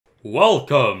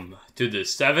Welcome to the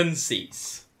Seven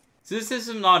Seas. So this is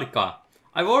Subnautica.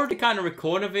 I've already kind of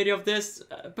recorded a video of this,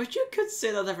 but you could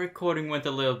say that the recording went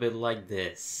a little bit like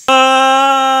this. I'm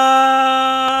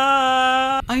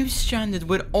stranded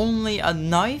with only a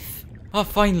knife? Oh,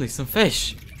 finally some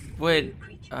fish. With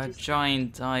a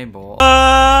giant eyeball.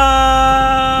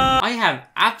 I have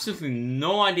absolutely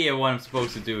no idea what I'm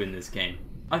supposed to do in this game.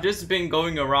 I've just been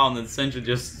going around and essentially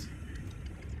just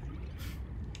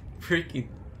freaking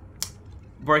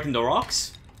breaking the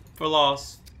rocks for the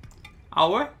last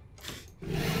hour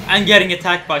and getting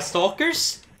attacked by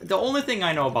stalkers. The only thing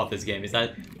I know about this game is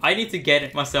that I need to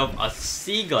get myself a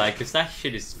sea glide because that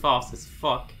shit is fast as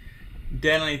fuck.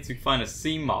 Then I need to find a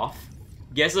sea moth,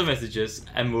 get some messages,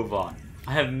 and move on.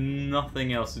 I have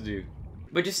nothing else to do.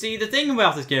 But you see, the thing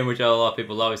about this game, which a lot of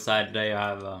people love, is that they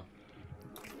have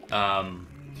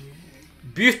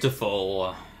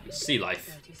beautiful sea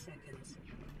life.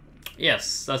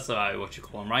 Yes, that's what you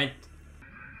call them, right?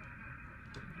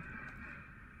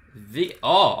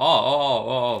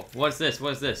 What's this?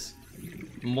 What's this?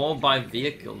 Mobile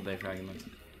vehicle bay fragment.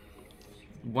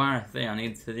 One thing, I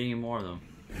need 3 more of them.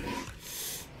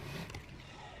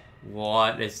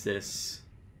 What is this?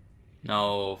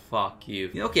 No, fuck you.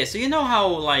 Okay, so you know how,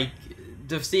 like,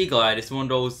 the sea glide is one of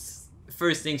those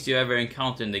first things you ever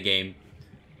encounter in the game.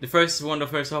 One of the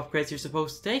first upgrades you're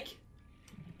supposed to take?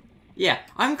 Yeah,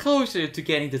 I'm closer to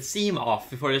getting the seam off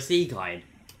before the sea glide.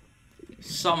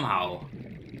 Somehow.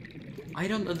 I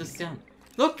don't understand.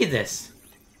 Look at this.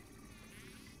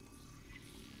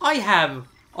 I have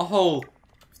a whole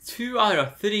 2 out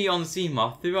of 3 on the seam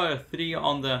off, 2 out of 3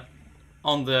 on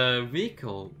the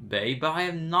vehicle bay, but I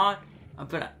have not.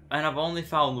 And I've only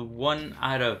found 1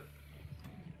 out of.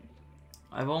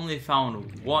 I've only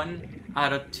found 1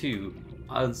 out of 2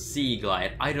 on sea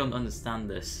glide. I don't understand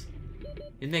this.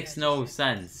 It makes no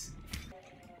sense.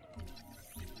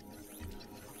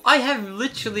 I have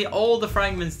literally all the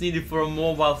fragments needed for a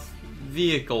mobile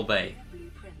vehicle bay.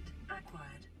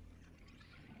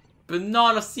 But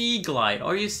not a sea glide.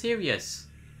 Are you serious?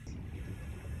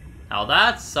 Now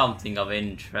that's something of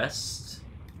interest.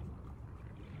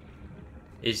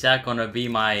 Is that gonna be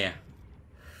my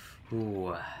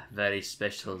very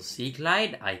special sea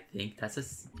glide? I think that's a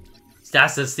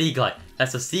sea glide.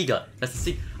 That's a sea glide. That's a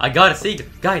sea. I got a sea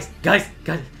glide. Guys.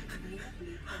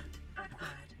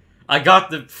 I got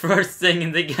the first thing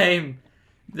in the game.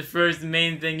 The first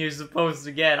main thing you're supposed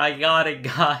to get. I got it,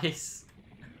 guys.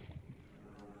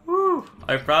 Woo.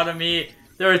 Are you proud of me?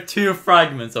 There are 2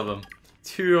 fragments of them.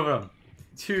 2 of them.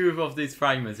 2 of these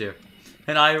fragments here.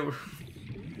 And I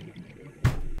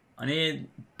need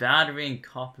battery and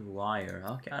copper wire.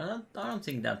 Okay, I don't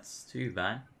think that's too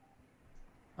bad.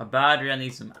 A battery, I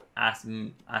need some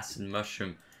acid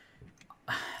mushroom.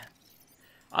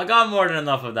 I got more than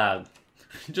enough of that.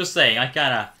 Just saying,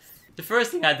 the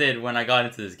first thing I did when I got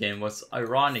into this game was,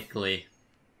 ironically,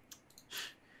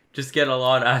 just get a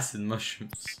lot of acid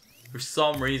mushrooms. For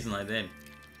some reason I did.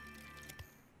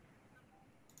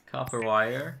 Copper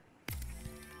wire.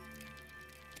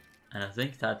 And I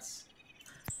think that's...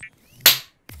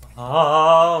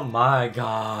 Oh my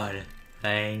god.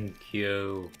 Thank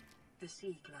you. The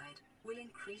sea glide will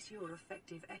increase your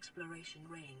effective exploration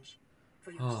range.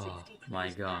 For your safety,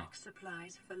 please pack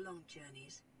supplies for long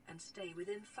journeys and stay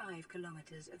within 5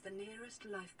 kilometers of the nearest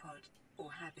life pod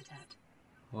or habitat.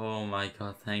 Oh my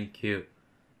god, thank you.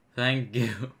 Thank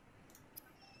you.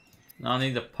 Now I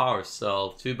need a power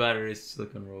cell, 2 batteries,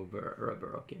 silicon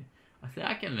rubber, okay. I think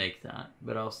I can make that,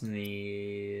 but I also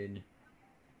need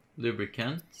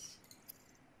lubricants.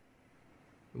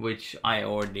 Which I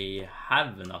already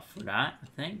have enough for that, I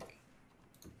think.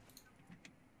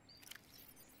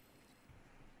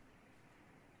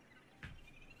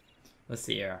 Let's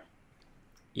see here.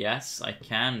 Yes, I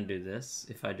can do this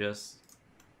if I just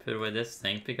put away this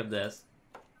thing, pick up this.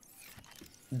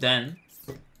 Then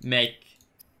make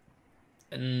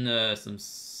some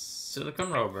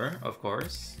silicone rubber, of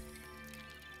course.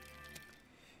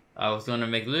 I was gonna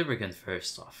make lubricant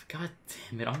first off. God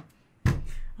damn it,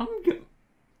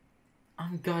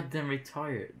 I'm goddamn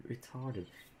retarded.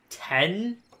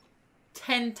 10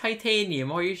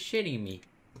 titanium, are you shitting me?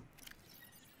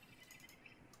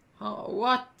 Oh,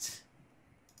 what?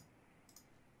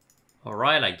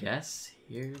 Alright, I guess.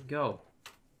 Here you go.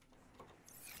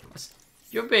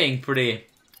 You're being pretty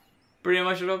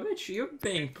much of a bitch. You're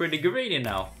being pretty greedy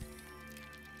now.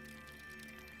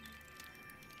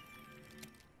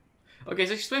 Okay,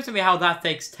 so explain to me how that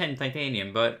takes 10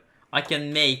 titanium, but I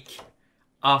can make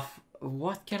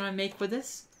what can I make with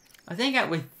this? I think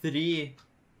with 3,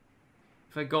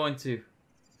 if I go into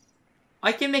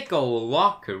I can make a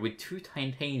locker with 2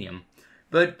 titanium,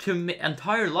 but to make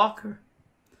entire locker.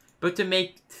 But to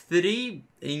make 3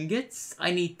 ingots,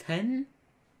 I need 10?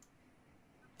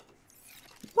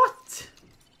 What?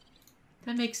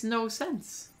 That makes no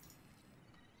sense.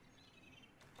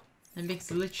 That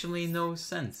makes literally no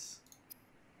sense.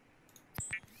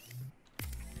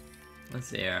 Let's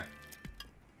see here.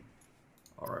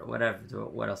 Or whatever,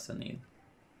 what else I need?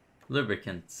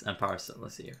 Lubricants and parcel,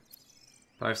 let's see here.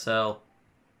 Parcel.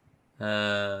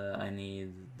 I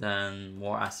need then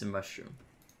more acid mushroom.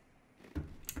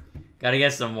 Gotta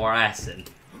get some more acid.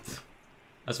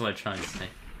 That's what I'm trying to say.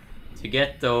 To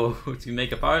get though, to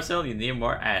make a power cell, you need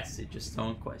more acid. Just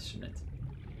don't question it.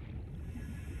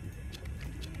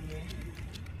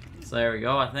 So there we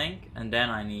go, I think. And then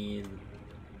I need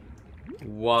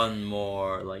one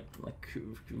more, like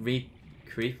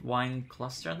creep wine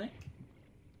cluster, I think.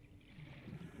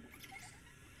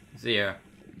 See here.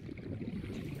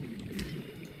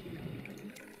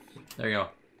 There we go.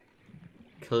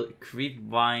 Creep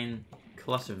vine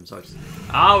cluster of sorts.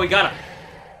 Ah, we got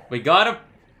a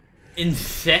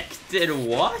infected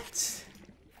what?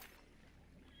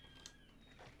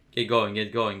 Get going,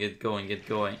 get going, get going, get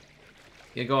going.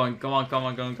 Get going, come on, come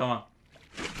on, come on, come on.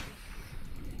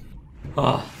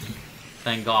 Oh,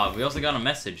 thank God. We also got a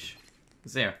message.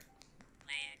 It's here.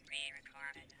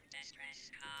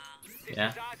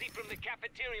 Yeah. This is Ozzy from the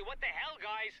cafeteria. What the hell,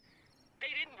 guys?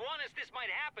 They didn't warn us this might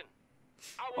happen.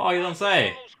 Oh, you don't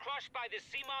say. Almost crushed by the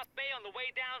Seamoth Bay on the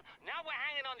way down. Now we're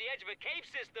hanging on the edge of a cave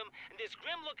system, and this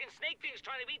grim-looking snake thing's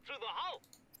trying to eat through the hull.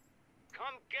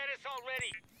 Come get us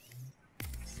already.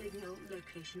 Signal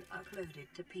location uploaded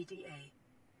to PDA.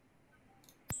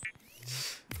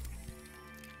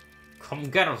 Come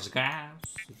get us, guys.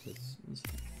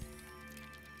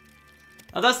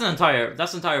 Oh, that's an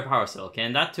entire power cell, okay?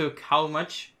 And that took how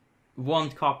much?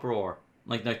 1 copper ore,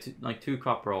 like 2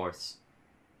 copper ores,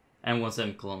 and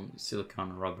 1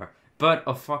 silicon rubber. But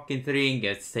a fucking 3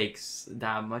 ingots takes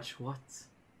that much. What?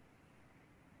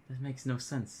 That makes no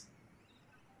sense.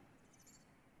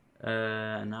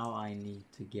 Now I need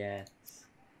to get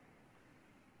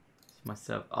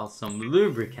myself out some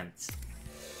lubricants.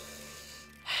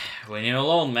 When you're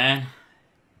alone, man,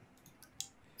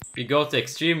 you go to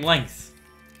extreme lengths.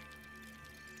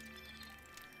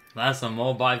 That's a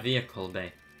mobile vehicle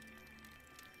bay.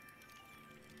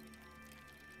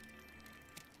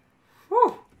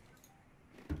 Whew!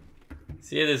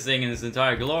 See this thing in its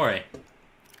entire glory.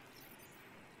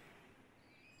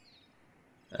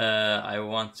 I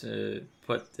want to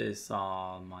put this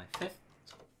on my 5th.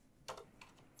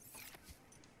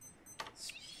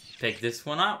 Let's pick this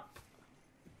one up.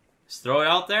 Just throw it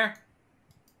out there.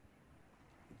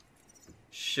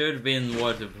 Should be in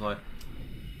water deploy.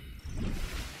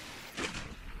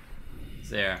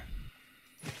 There.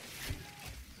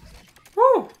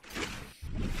 Woo!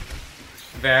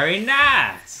 Very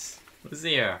nice! What's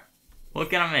here? What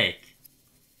can I make?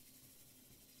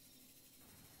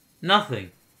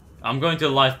 Nothing. I'm going to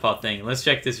the life pod thing. Let's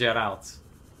check this shit out.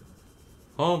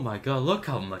 Oh my god, look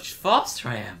how much faster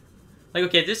I am. Like,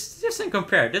 okay, just in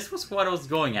compare. This was what I was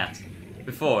going at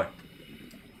before.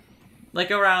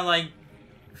 Like around like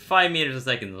 5 meters a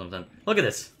second or something. Look at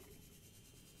this.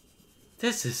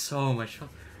 This is so much fun.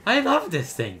 I love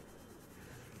this thing.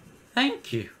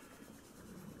 Thank you.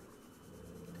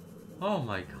 Oh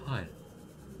my god.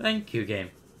 Thank you,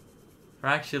 game. For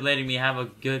actually letting me have a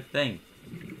good thing.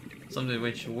 Something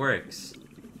which works.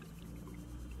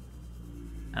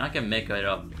 And I can make it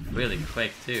up really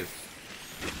quick too.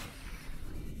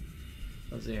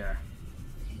 What's here?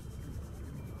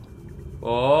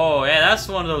 Oh, yeah, that's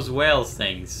one of those whales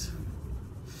things.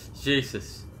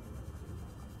 Jesus.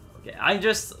 Okay, I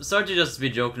just sorry to just be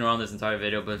joking around this entire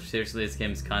video, but seriously, this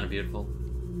game is kind of beautiful.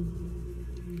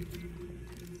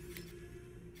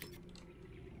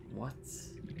 What?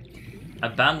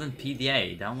 Abandoned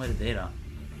PDA. Downloaded data.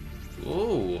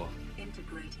 Ooh.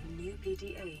 Integrating new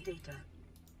PDA data.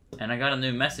 And I got a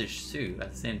new message too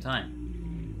at the same time.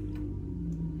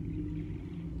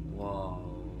 Whoa.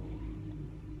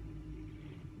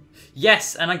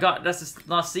 Yes, and I got that's a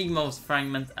Seamoth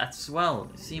fragment as well.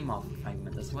 Seamoth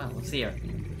fragment as well. Let's see here.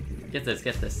 Get this,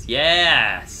 get this.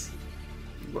 Yes!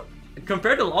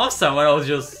 Compared to last time when I was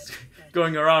just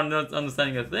going around not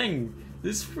understanding a thing,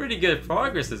 this is pretty good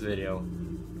progress, this video.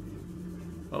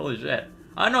 Holy shit.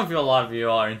 I don't know if a lot of you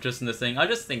are interested in this thing. I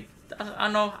just think, I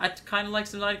don't know, I kind of like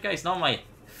Subnautica. It's not my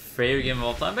favorite game of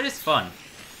all time, but it's fun.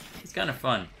 It's kind of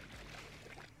fun.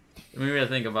 I mean, really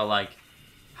think about like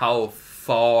how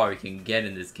far you can get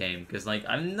in this game, because like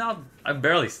I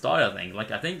barely started.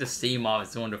 I think the Seamoth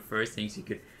is one of the first things you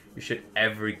could you should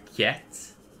ever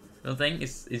get. The thing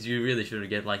is you really should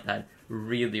get like that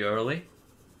really early.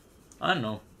 I don't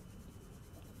know.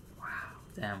 Wow,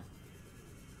 damn.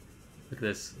 Look at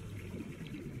this.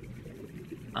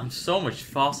 I'm so much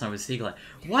faster with Sea Glide.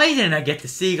 Why didn't I get the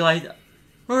Sea Glide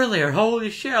earlier? Holy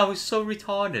shit, I was so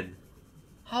retarded.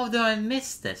 How did I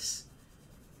miss this?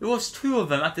 There was 2 of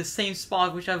them at the same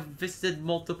spot which I've visited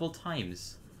multiple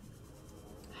times.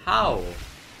 How?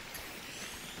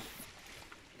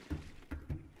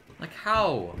 Like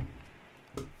how?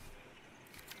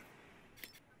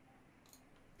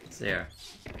 It's there.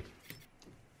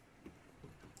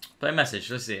 Play a message,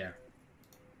 let's see here.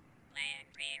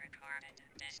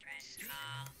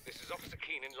 This is Officer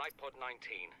Keen in Light Pod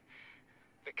 19.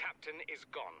 The captain is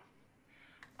gone.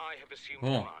 I have assumed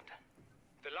command.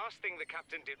 The last thing the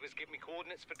captain did was give me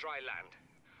coordinates for dry land.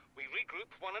 We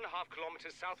regroup 1.5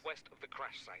 kilometers southwest of the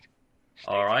crash site. Stay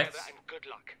together and good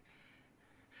luck.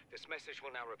 This message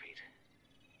will now repeat.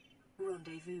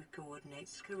 Rendezvous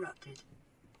coordinates corrupted.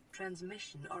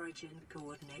 Transmission origin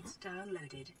coordinates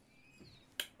downloaded.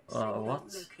 What?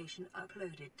 Location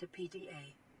uploaded to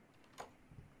PDA.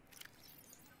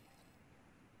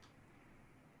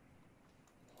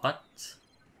 What?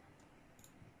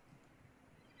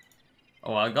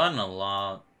 Oh, I've gotten a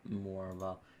lot more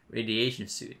about radiation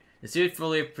suit. The suit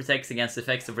fully protects against the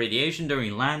effects of radiation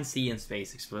during land, sea, and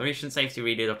space exploration. Safety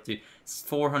rated up to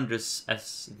 400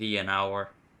 SV an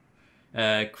hour.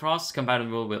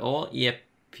 Cross-compatible with all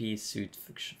EFP suit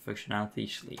functionality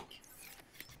sleek.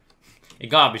 It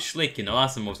gotta be sleek, you know,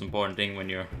 that's the most important thing when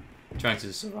you're trying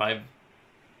to survive.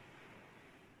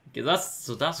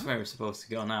 Because that's where we're supposed to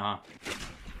go now, huh?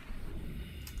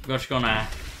 We're just gonna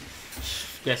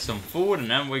get some food and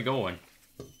then we're going.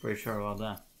 Pretty sure about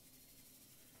that.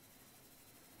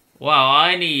 Wow,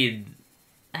 I need...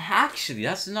 Actually,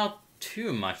 that's not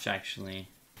too much, actually.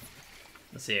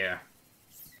 Let's see here.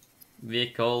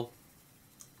 Vehicle.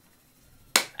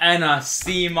 And a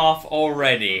steam off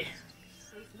already.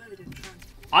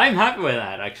 I'm happy with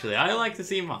that, actually. I like the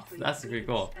steam off. That's pretty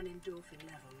cool.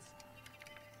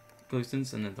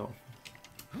 Glutens and endorphin.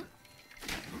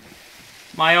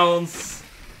 My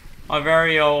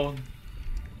very own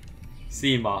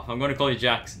Seamoth. I'm gonna call you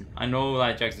Jackson. I know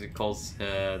that Jackson calls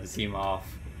the Seamoth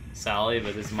Sally,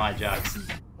 but this is my Jackson.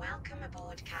 Welcome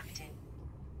aboard, Captain.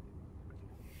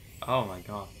 Oh my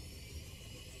god.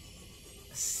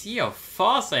 See how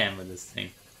fast I am with this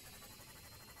thing.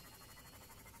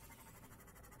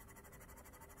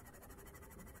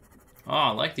 Oh, I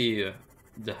like the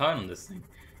HUD on this thing.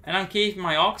 And I'm keeping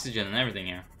my oxygen and everything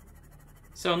here.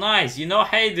 So nice, you know,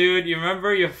 hey dude, you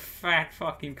remember your fat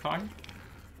fucking cunt?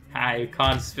 Ah, you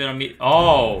can't spit on me.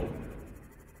 Oh!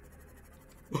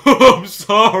 I'm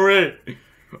sorry!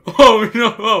 Oh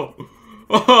no!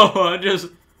 Oh, I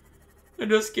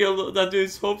just killed that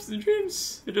dude's hopes and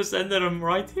dreams. I just ended him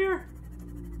right here.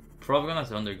 Probably gonna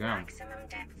have underground. Maximum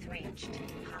depth reached.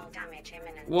 Hull damage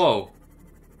imminent. Whoa!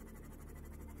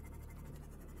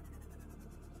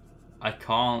 I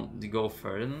can't go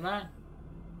further than that?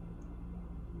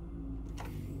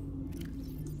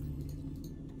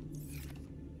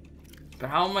 But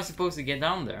how am I supposed to get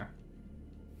down there?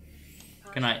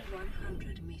 Can I...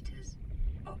 100 meters.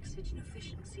 Oxygen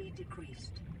efficiency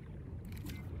decreased.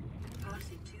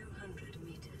 Passing 200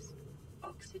 meters.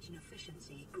 Oxygen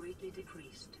efficiency greatly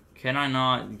decreased. Can I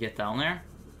not get down there?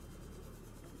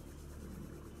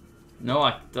 No,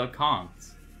 I can't.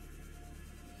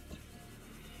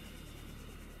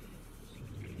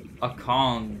 I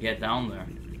can't get down there.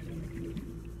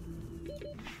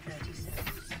 30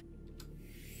 seconds.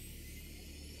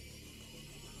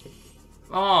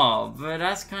 Oh, but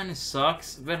that's kind of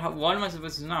sucks. But what am I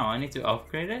supposed to do now? I need to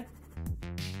upgrade it?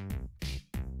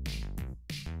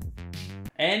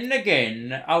 And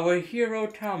again, our hero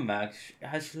Talmax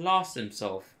has lost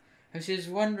himself as he's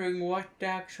wondering what the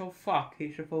actual fuck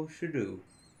he's supposed to do.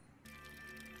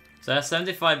 So I have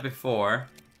 75 before.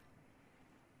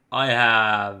 I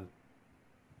have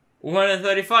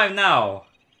 135 now.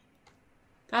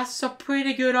 That's a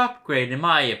pretty good upgrade in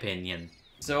my opinion.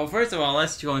 So first of all,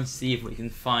 let's go and see if we can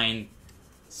find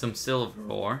some silver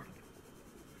ore.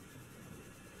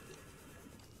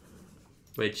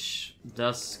 Which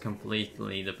does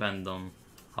completely depend on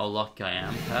how lucky I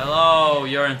am. Hello,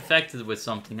 you're infected with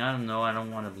something. I don't know, I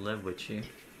don't want to live with you.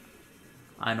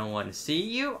 I don't want to see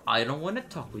you. I don't want to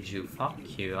talk with you. Fuck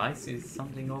you. I see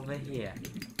something over here.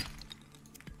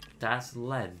 That's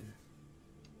lead.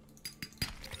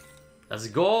 That's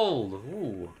gold.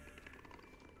 Ooh.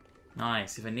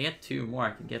 Nice. If I need 2 more,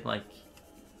 I can get like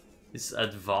this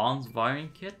advanced wiring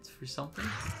kit for something.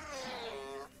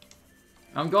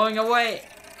 I'm going away.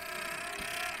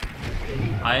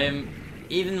 I am...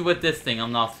 Even with this thing,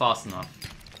 I'm not fast enough.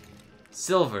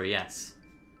 Silver, yes.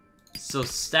 So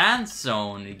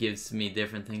sandstone, it gives me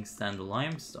different things than the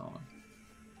limestone.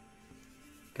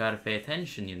 Gotta pay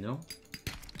attention, you know.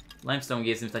 Limestone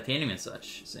gives me titanium and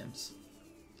such, seems.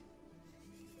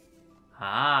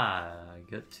 Ah,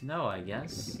 good to know, I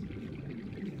guess.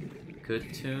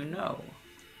 Good to know.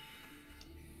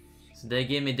 So they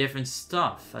gave me different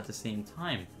stuff at the same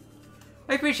time.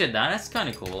 I appreciate that, that's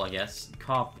kinda cool, I guess.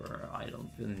 Copper, I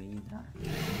don't really need that.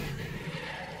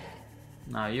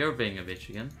 Now you're being a bitch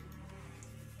again.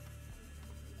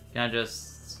 Can I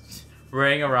just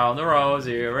ring around the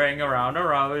rosy, ring around the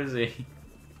rosy.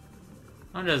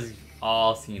 I'm just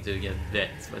asking to get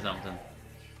bit by something.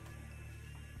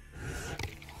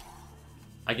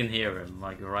 I can hear him,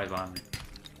 like, right behind me.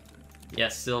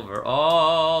 Yes, silver.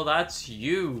 Oh, that's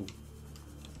you!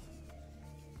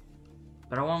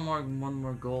 But I want one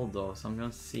more gold though, so I'm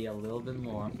gonna see a little bit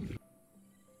more.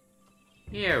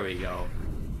 Here we go.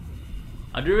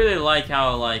 I do really like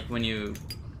how, like, when you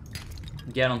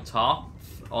get on top,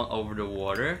 over the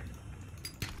water,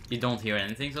 you don't hear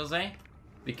anything, so to say.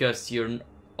 Because you're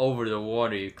over the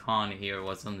water, you can't hear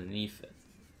what's underneath it.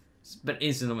 But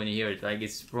instantly when you hear it, like,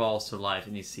 it sprawls to life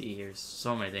and you hear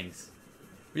so many things.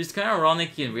 Which is kind of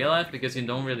ironic in real life because you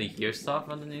don't really hear stuff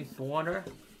underneath the water,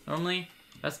 normally.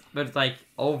 But like,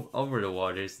 over the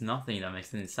water, there's nothing that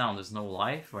makes any sound. There's no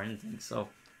life or anything, so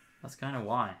that's kind of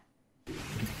why.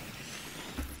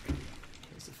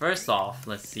 So first off,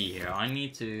 let's see here. I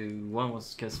need to... what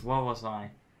was I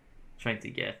trying to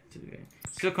get to?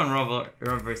 Silicon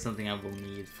rubber is something I will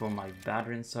need for my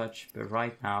battery and such, but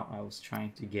right now I was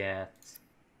trying to get...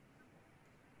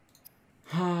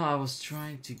 I was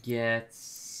trying to get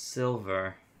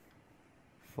silver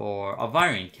for a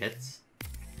wiring kit.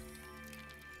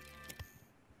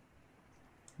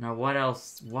 Now what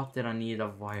else, what did I need a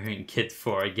wiring kit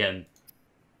for again?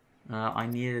 I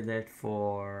needed it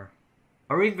for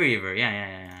a rebreather,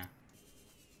 yeah.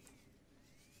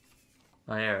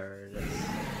 There it is.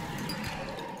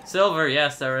 Silver,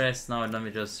 yes there is. Now let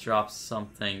me just drop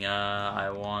something.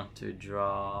 I want to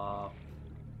drop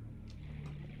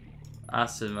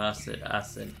acid.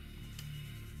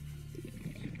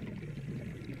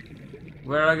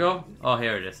 Where did I go? Oh,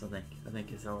 here it is, I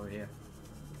think it's over here.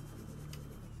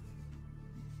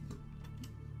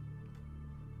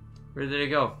 Where did it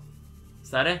go?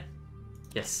 Is that it?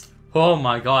 Yes. Oh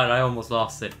my god, I almost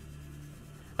lost it.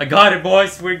 I got it,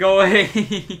 boys! We're going!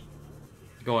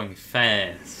 Going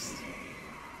fast.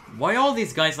 Why all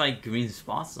these guys like green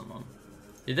spots on them?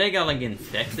 Did they get like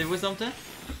infected with something?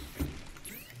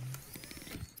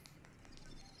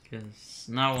 Because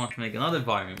now I want to make another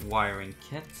wiring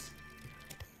kit.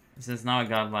 Since now I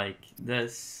got like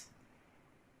this,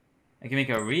 I can make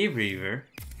a rebreather.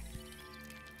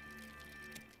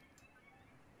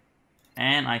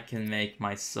 And I can make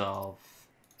myself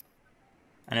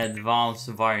an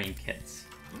advanced wiring kit.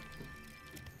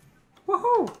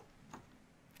 Woohoo!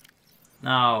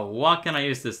 Now, what can I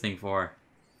use this thing for?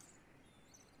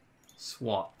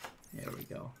 Swap. There we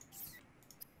go.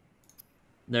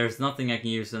 There's nothing I can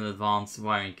use an advanced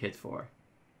wiring kit for.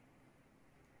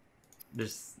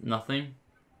 There's nothing?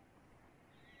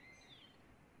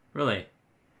 Really?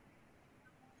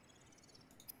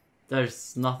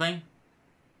 There's nothing?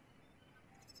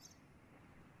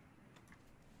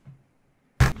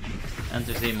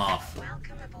 Enter team off.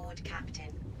 Welcome aboard,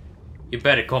 Captain. You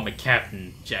better call me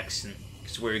Captain Jackson,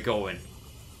 because we're going.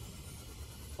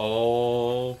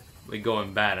 Oh, we're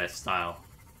going badass style.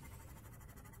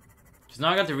 So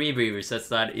now I got the rebreather, such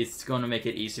that it's gonna make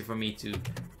it easier for me to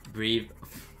breathe.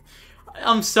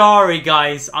 I'm sorry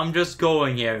guys, I'm just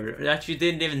going here. That you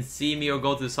didn't even see me or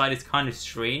go to the side is kind of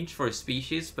strange for a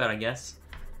species, but I guess.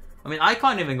 I mean, I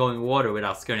can't even go in water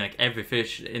without scaring like every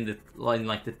fish in the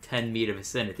like the 10-meter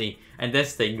vicinity, and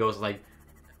this thing goes like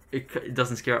it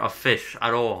doesn't scare a fish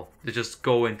at all. To just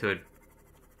go into it.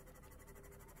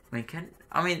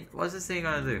 I mean, what's this thing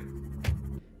gonna do?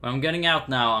 When I'm getting out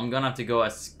now, I'm gonna have to go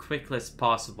as quickly as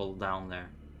possible down there.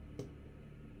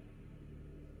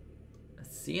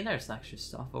 Let's see, there's actually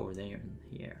stuff over there and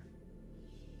here.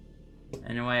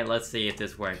 Anyway, let's see if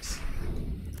this works.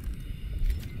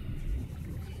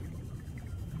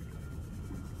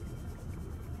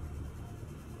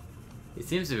 It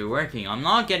seems to be working. I'm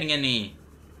not getting any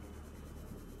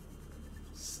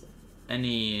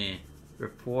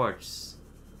reports,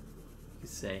 you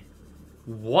say.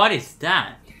 What is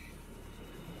that?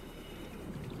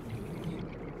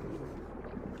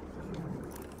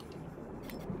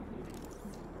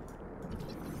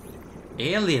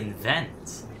 Alien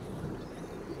vent.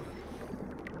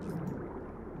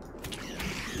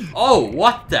 Oh,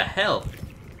 what the hell?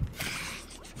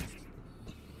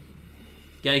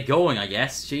 Get it going, I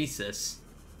guess. Jesus.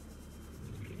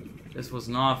 This was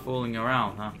not fooling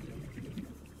around, huh?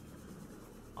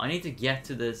 I need to get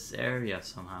to this area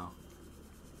somehow.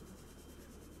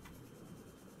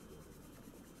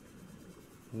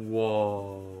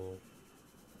 Whoa.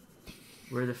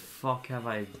 Where the fuck have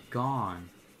I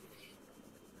gone?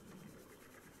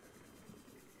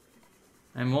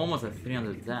 I'm almost at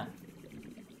 300 death.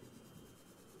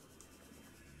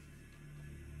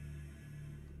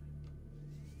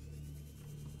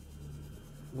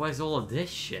 What is all of this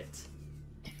shit?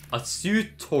 A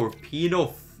suit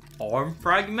torpedo arm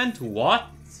fragment? What?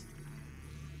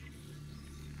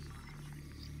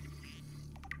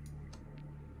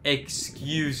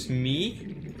 Excuse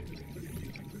me?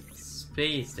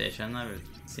 Space station, I've never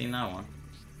seen that one.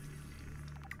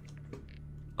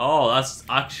 Oh, that's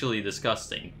actually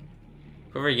disgusting.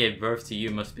 Whoever gave birth to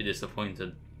you must be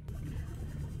disappointed.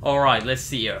 Alright, let's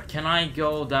see here. Can I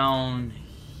go down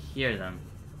here then?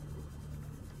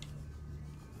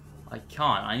 I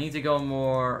can't. I need to go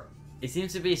more... It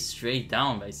seems to be straight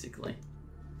down, basically.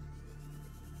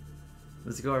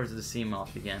 Let's go over to the sea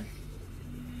moth again.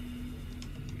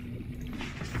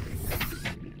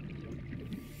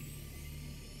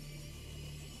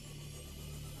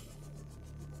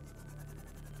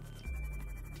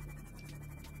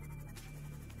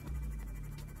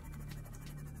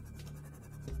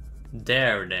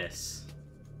 There it is.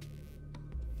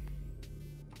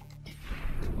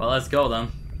 Well, let's go then.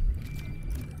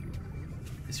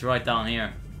 It's right down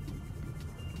here.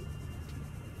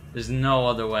 There's no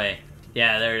other way.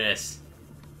 Yeah, there it is.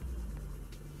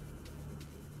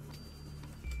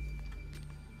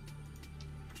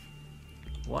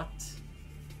 What?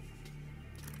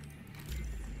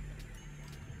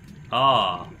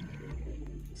 Ah.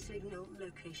 Signal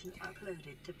location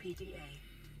uploaded to PDA.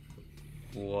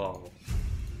 Whoa.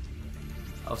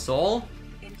 Oh, so all?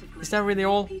 Is that really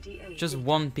all? Just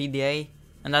one PDA?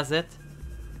 And that's it?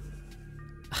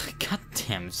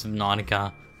 Goddamn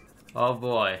Subnautica. Oh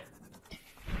boy.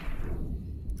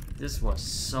 This was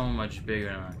so much bigger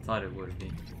than I thought it would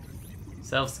be.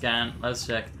 Self-scan, let's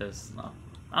check this. No,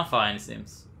 I'm fine, it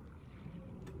seems.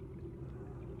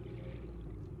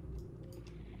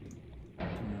 No.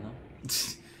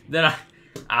 Then I...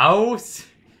 Ow!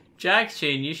 Jack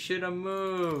Chain, you should have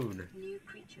moved. New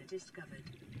creature discovered.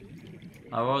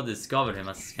 I've already discovered him,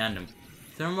 I scanned him.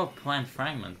 Thermal plant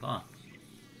fragment, huh?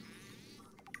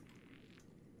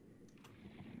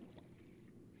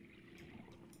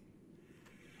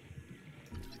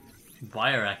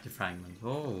 Bioreactor fragment,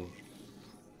 oh.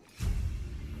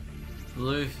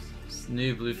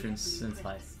 New blueprint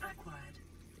synthesized.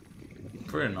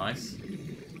 Pretty nice.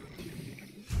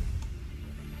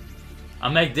 I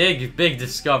make big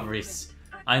discoveries.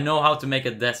 I know how to make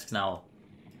a desk now.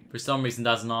 For some reason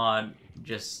that's not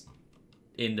just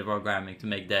in the programming to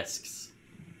make desks.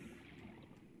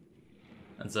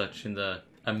 And such in the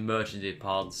emergency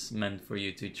pods meant for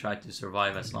you to try to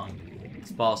survive as long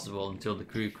as possible until the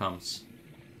crew comes.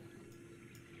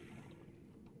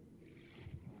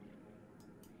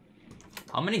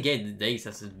 How many days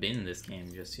has it been in this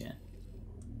game just yet?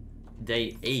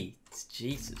 Day 8.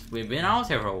 Jesus, we've been out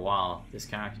here for a while. This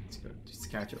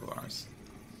character of ours.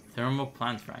 Thermal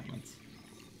plant fragment.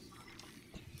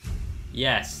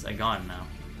 Yes, I got it now.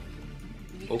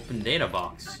 Open data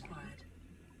box.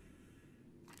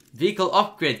 Vehicle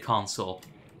upgrade console.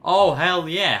 Oh, hell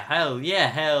yeah, hell yeah,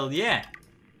 hell yeah.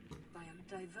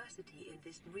 Biodiversity in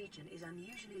this region is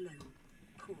unusually low.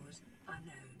 Cause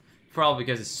unknown. Probably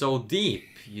because it's so deep.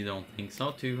 You don't think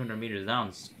so? 200 meters down,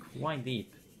 it's quite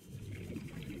deep.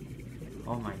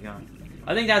 Oh my god.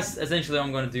 I think that's essentially what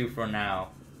I'm going to do for now.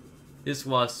 This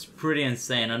was pretty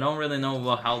insane. I don't really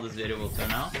know how this video will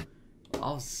turn out.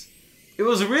 It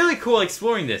was really cool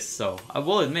exploring this, so I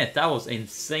will admit that was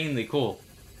insanely cool.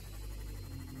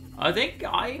 I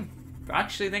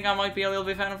actually think I might be a little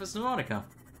bit fan of Subnautica.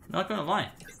 Not gonna lie.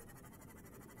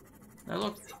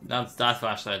 That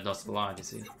flashlight does a lot, you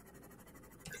see.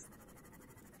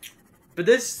 But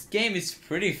this game is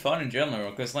pretty fun in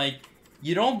general, because like,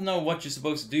 you don't know what you're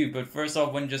supposed to do, but first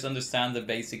off, when you just understand the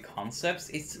basic concepts,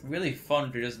 it's really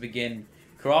fun to just begin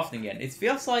crafting again. It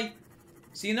feels like,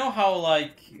 so you know how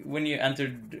like, when you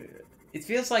entered, it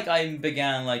feels like I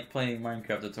began like playing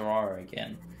Minecraft or Terraria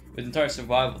again, with the entire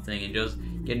survival thing and just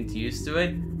getting used to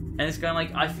it. And it's kind of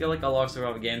like, I feel like a lot of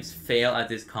survival games fail at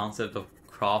this concept of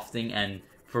crafting and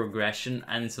progression,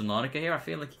 and in Subnautica here, I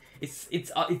feel like it's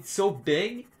so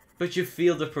big, but you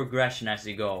feel the progression as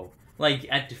you go. Like,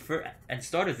 at the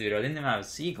start of the video, I didn't even have a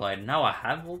sea glide, and now I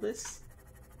have all this.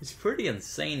 It's pretty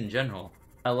insane in general.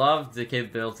 I love the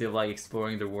capability of like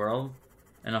exploring the world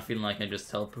and not feeling like I just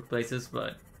teleport places,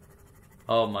 but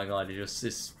oh my god,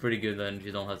 it's pretty good and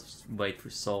you don't have to wait for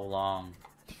so long.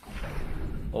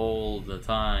 All the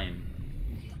time.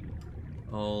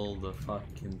 All the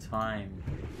fucking time.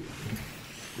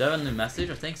 Do I have a new message?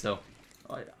 I think so.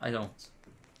 I don't.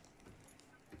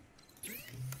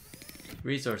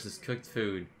 Resources, cooked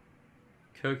food.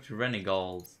 Cooked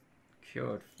renegade.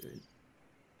 Cured food.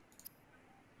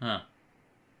 Huh.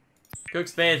 Cooked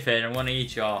spade food, I'm gonna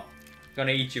eat y'all.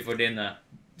 Gonna eat you for dinner.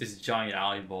 This giant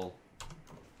eyeball.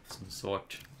 Of some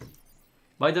sort.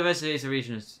 Biodiversity is a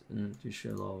region is too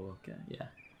shallow. Okay, yeah.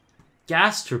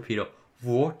 Gas torpedo.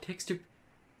 Vortex torpedo.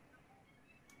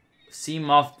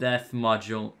 Seamoth death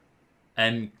module.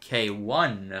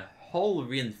 MK1. Hull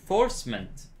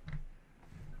reinforcement.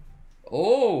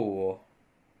 Oh.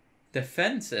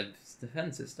 Defense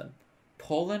system.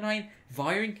 Polonine.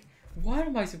 Wiring. What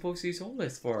am I supposed to use all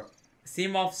this for?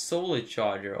 Seamoth solar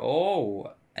charger.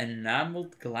 Oh.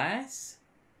 Enameled glass.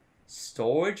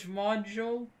 Storage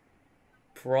module.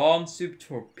 Prawn soup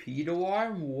torpedo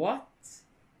arm. What?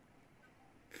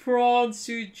 Prawn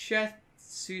suit jet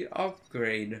suit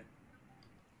upgrade.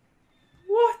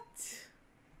 What?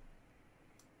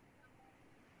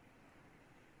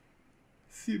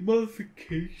 See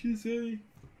modifications, eh?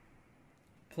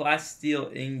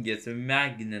 Plasteel ingots,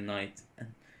 magnetite.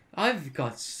 I've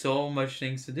got so much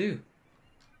things to do.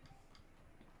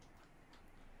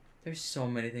 There's so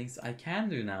many things I can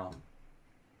do now.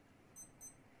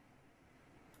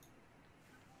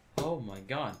 Oh my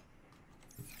god.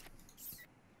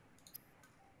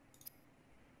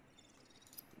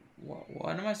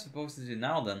 What am I supposed to do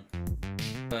now then?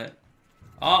 But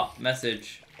oh,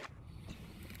 message.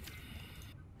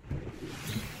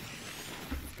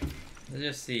 Let's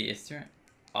just see. Is there?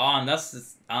 Oh, and that's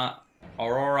this,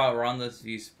 Aurora around this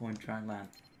viewpoint dryland.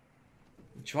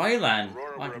 Dryland.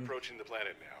 Aurora, we're approaching the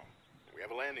planet now. We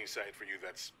have a landing site for you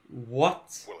that's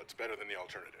what? Well, it's better than the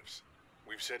alternatives.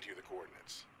 We've sent you the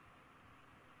coordinates.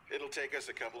 It'll take us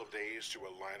a couple of days to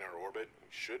align our orbit. We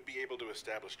should be able to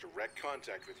establish direct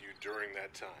contact with you during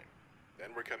that time.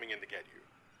 Then we're coming in to get you.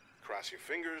 Cross your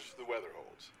fingers, the weather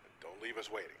holds. And don't leave us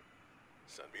waiting.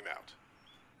 Sunbeam out.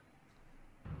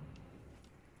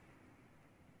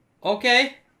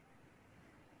 Okay.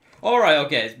 Alright,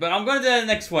 okay. But I'm gonna do the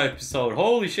next one episode.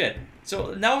 Holy shit.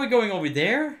 So now we're going over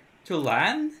there to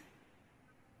land?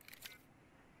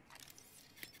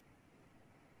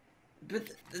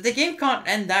 But the game can't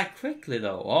end that quickly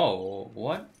though. Oh,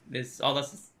 what? This, oh,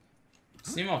 that's...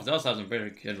 Seamoth does have some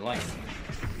pretty good lights.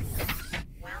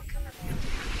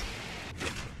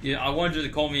 Yeah, I wanted you to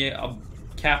call me a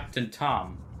Captain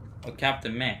Tom. Or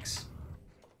Captain Max.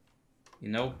 You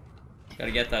know?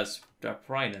 Gotta get that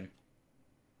pride in.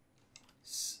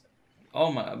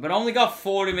 Oh my, but I only got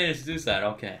 40 minutes to do that,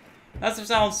 okay. That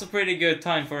sounds a pretty good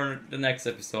time for the next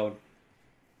episode.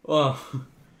 Oh.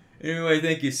 Anyway,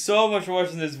 thank you so much for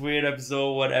watching this weird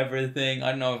episode, whatever thing.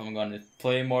 I don't know if I'm gonna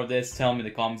play more of this. Tell me in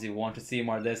the comments if you want to see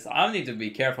more of this. I need to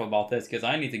be careful about this, because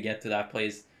I need to get to that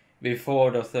place before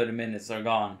those 30 minutes are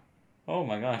gone. Oh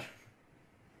my god.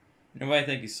 Anyway,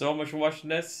 thank you so much for watching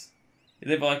this.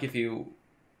 Leave a like if you...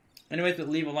 Anyway,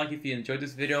 leave a like if you enjoyed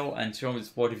this video, and show me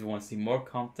support if you want to see more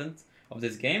content of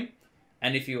this game.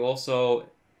 And if you also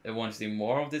want to see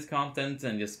more of this content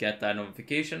and just get that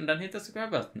notification, then hit the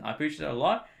subscribe button. I appreciate it a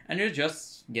lot. And you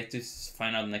just get to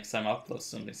find out next time I upload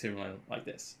something similar like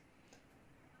this.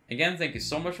 Again, thank you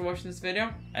so much for watching this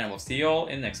video, and I will see you all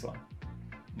in the next one.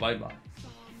 Bye bye.